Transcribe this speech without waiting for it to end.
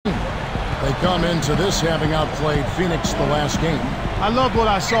They come into this having outplayed Phoenix the last game. I loved what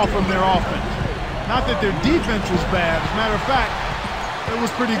I saw from their offense. Not that their defense was bad. As a matter of fact, it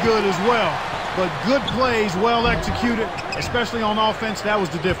was pretty good as well. But good plays, well executed, especially on offense, that was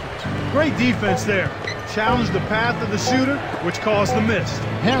the difference. Great defense there. Challenged the path of the shooter, which caused the miss.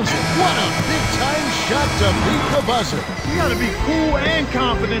 Hansel, what a big-time shot to beat the buzzer. You got to be cool and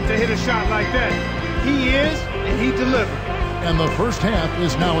confident to hit a shot like that. He is, and he delivered. And the first half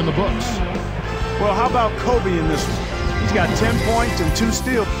is now in the books. Well, how about Kobe in this one? He's got 10 points and 2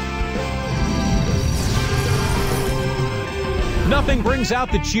 steals. Nothing brings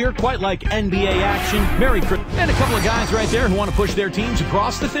out the cheer quite like NBA action. Merry Christmas. And a couple of guys right there who want to push their teams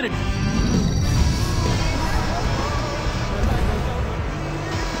across the finish.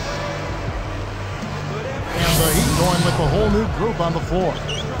 And the Heat going with the whole new group on the floor.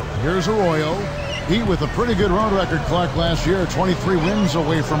 Here's Arroyo. Heat with a pretty good road record, Clark, last year. 23 wins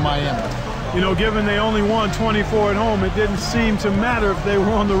away from Miami. You know, given they only won 24 at home, it didn't seem to matter if they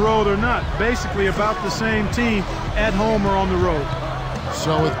were on the road or not. Basically about the same team at home or on the road.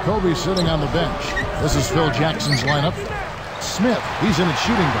 So with Kobe sitting on the bench, this is Phil Jackson's lineup. Smith, he's in at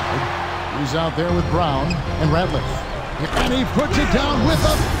shooting guard. He's out there with Brown and Ratliff. And he puts it down with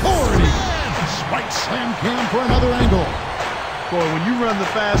authority. Spike slam cam for another angle. Boy, when you run the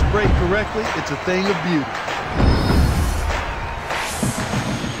fast break correctly, it's a thing of beauty.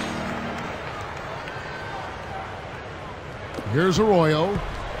 Here's Arroyo.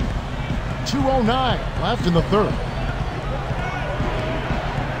 2:09 left in the third.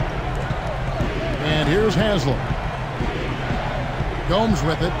 And here's Haslam. Gomes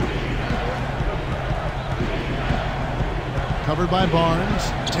with it. Covered by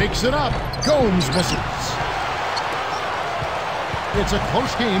Barnes. Takes it up. Gomes misses. It's a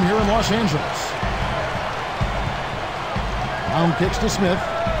close game here in Los Angeles. Brown kicks to Smith.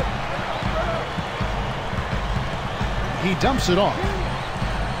 He dumps it off.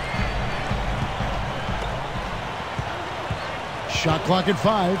 Shot clock at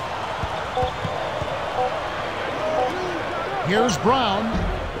 5. Here's Brown.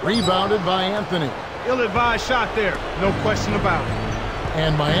 Rebounded by Anthony. Ill-advised shot there. No question about it.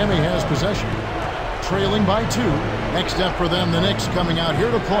 And Miami has possession. Trailing by 2. Next up for them, the Knicks coming out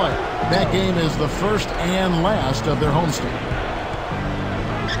here to play. That game is the first and last of their homestand.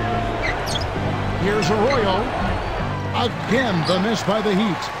 Here's Arroyo. Again, the miss by the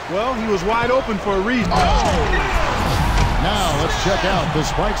Heat. Well, he was wide open for a reason. Now, let's check out the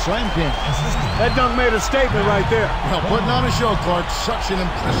Spike Slam King. That dunk made a statement right there. Well, putting on a show, Clark. Such an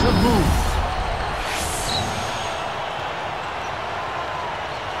impressive move.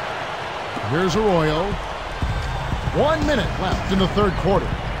 Here's Arroyo. 1 minute left in the third quarter.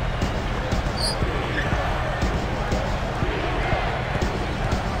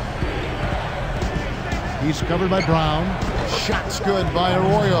 He's covered by Brown. Shot's good by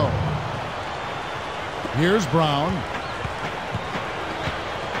Arroyo. Here's Brown.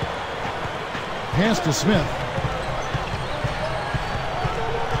 Pass to Smith.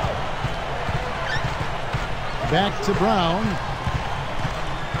 Back to Brown.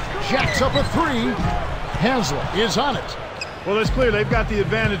 Jacks up a 3. Hansel is on it. Well, it's clear they've got the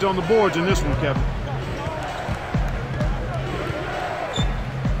advantage on the boards in this one, Kevin.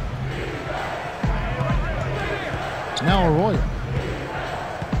 Now Arroyo.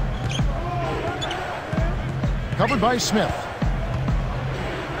 Covered by Smith.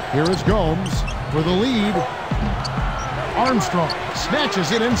 Here is Gomes for the lead. Armstrong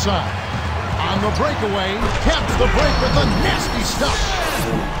snatches it inside. On the breakaway, caps the break with the nasty stuff.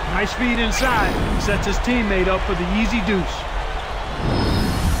 Nice feed inside. Sets his teammate up for the easy deuce.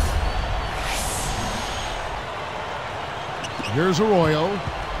 Here's Arroyo.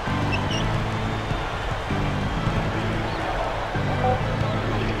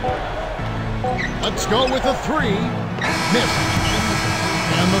 Let's go with a 3. Missed.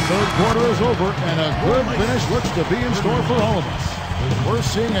 And the third quarter is over, and a good finish looks to be in store for all of us. We're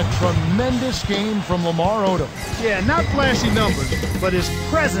seeing a tremendous game from Lamar Odom. Yeah, not flashy numbers, but his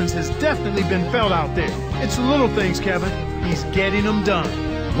presence has definitely been felt out there. It's the little things, Kevin. He's getting them done.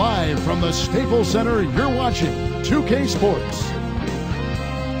 Live from the Staples Center, you're watching 2K Sports.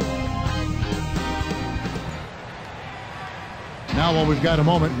 Now, while we've got a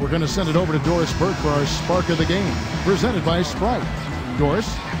moment, we're going to send it over to Doris Burke for our Spark of the Game, presented by Sprite. Doris?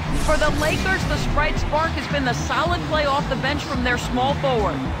 For the Lakers, the Sprite Spark has been the solid play off the bench from their small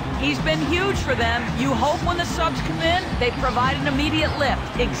forward. He's been huge for them. You hope when the subs come in, they provide an immediate lift.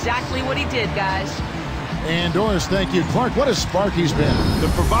 Exactly what he did, guys. And Doris, thank you. Clark, what a spark he's been. The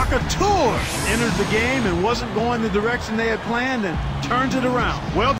provocateur entered the game and wasn't going the direction they had planned and turns it around. Well